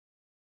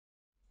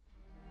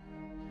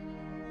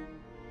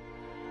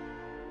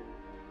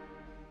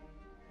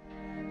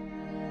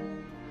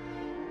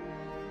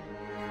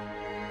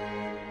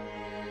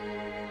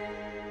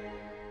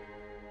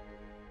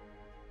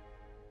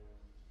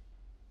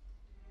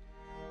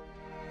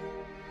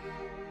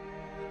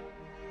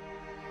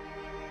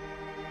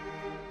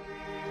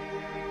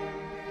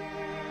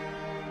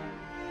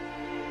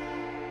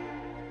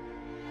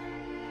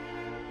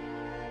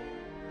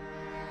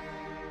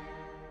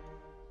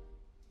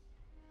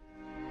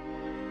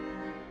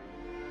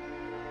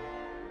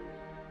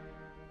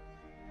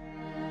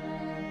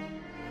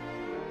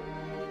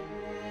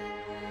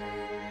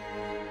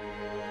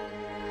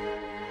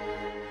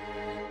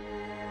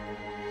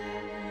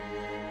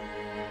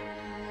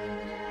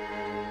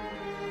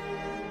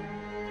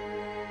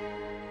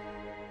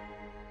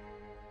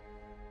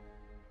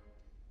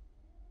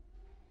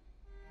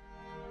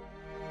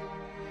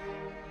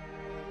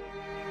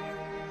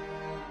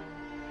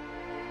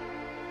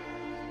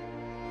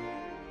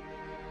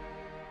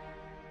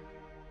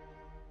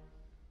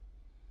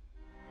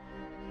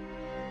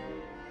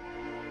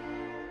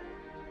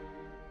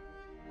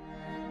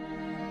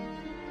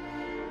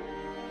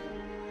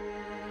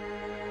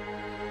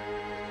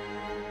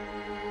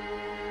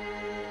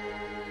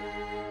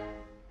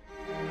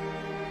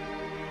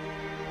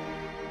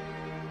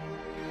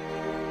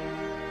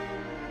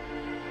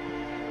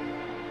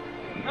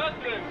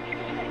Justin.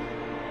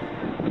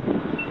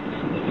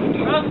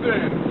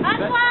 Justin.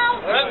 Redwell.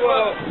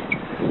 Redwell.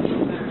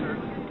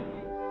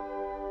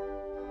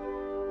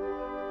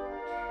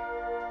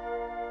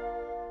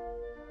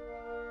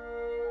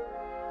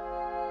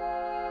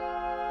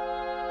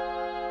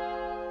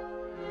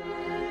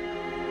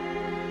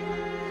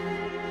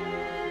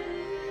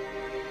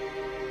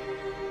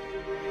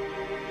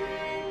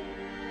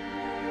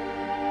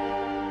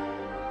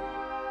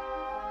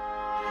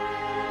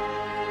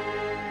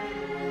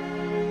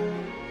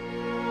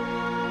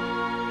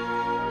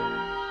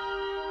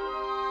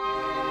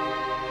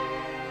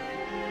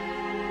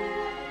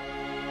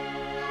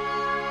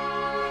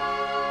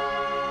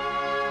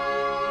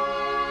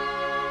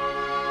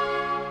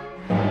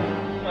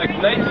 Like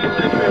 19th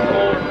century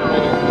forward.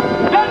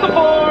 10 to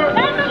 4!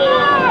 10 to 4!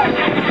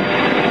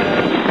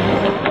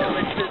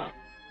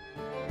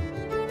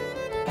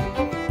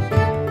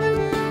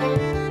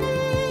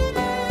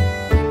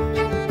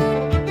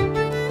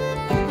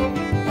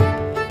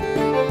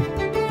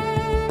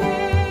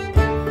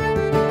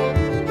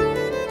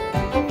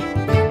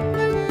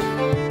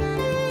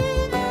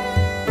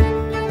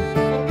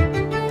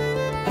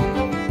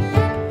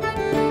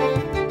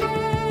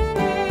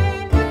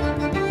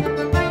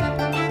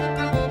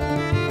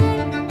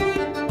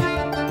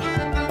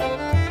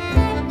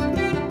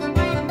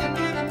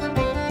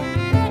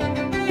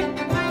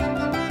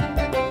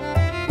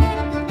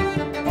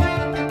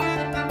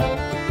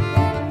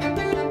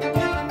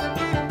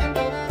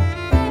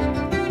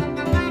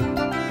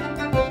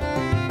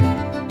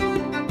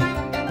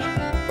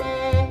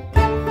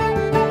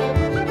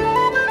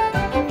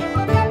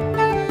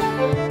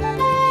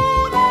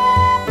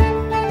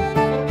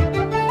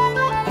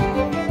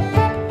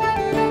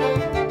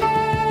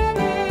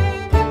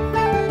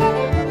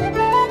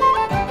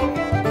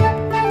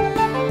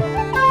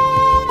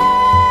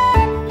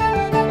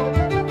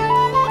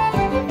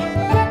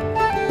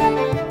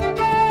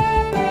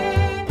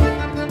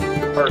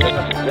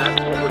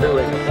 That's what we're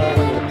doing,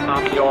 hauling in the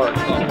top yard.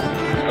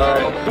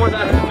 Before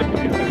that,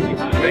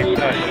 we need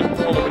to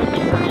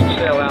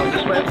sail out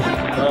this way.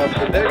 So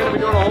they're going to be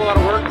doing a whole lot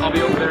of work. I'll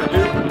be over there too.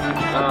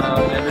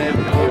 And then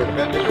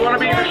if you want to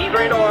be in a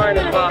straight line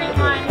as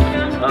possible.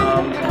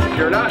 If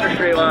you're not in a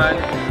straight line,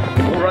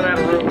 we'll run out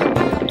of room.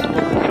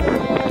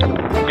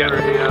 Get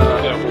ready.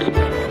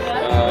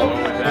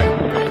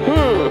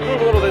 Move a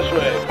little this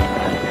way.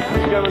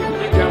 Keep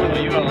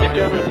coming.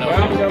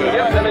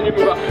 Yep, and then you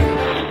move up.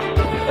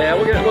 Yeah,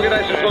 we'll get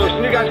nice and close,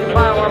 and you guys can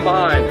pile on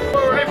behind.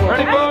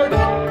 Ready, forward?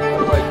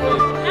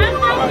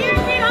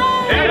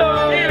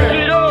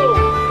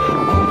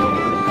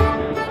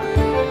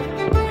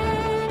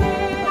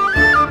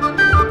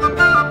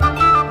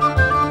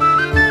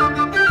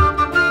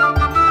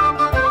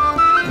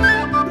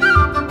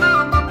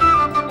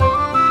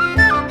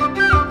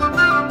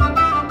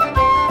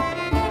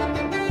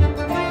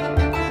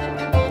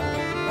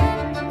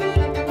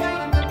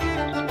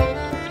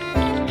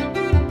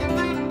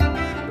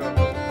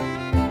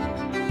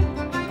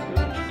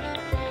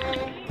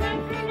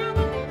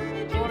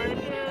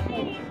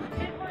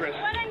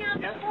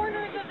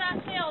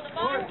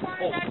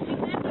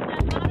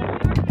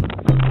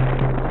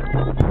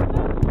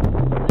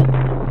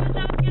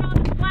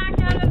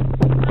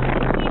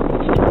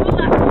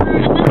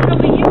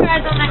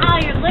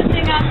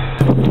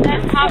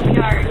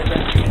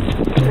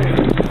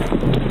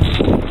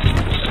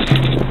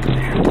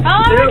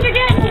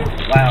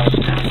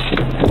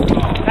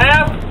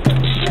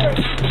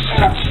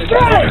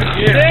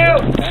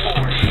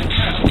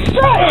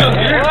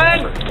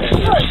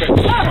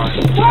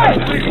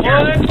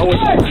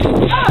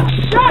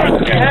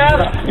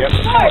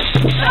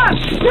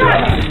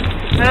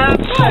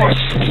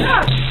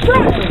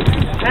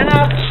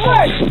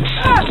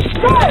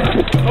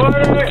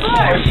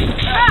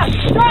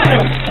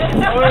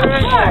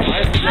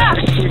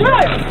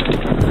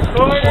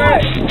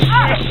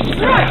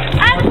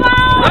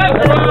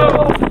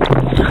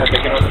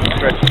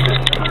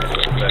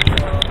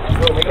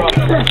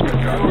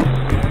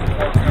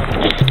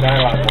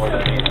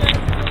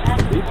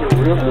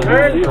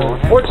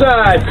 Port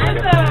side. Get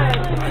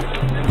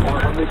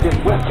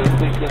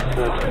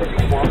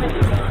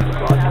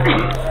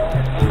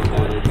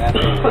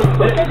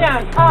down.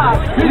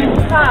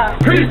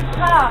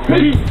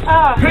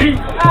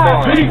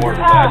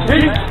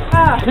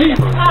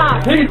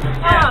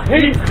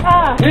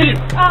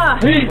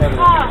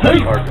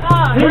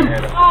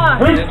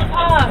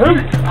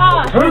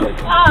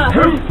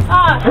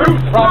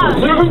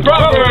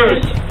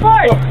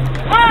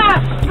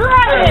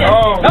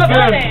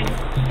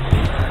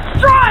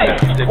 Drive!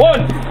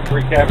 One!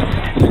 Recap.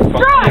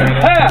 Drive!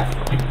 Half!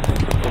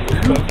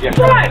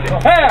 Drive!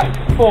 Half!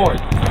 Forward.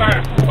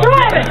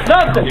 Drive it!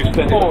 Nothing! You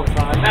spend forward.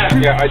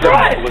 Yeah, I don't.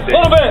 Drive! A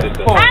little bit!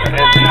 Well.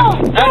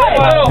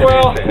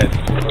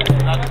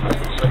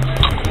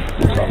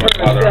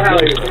 Okay, so,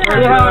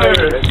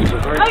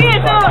 you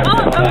guys all up.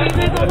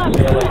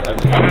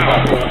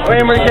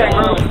 Wait a minute,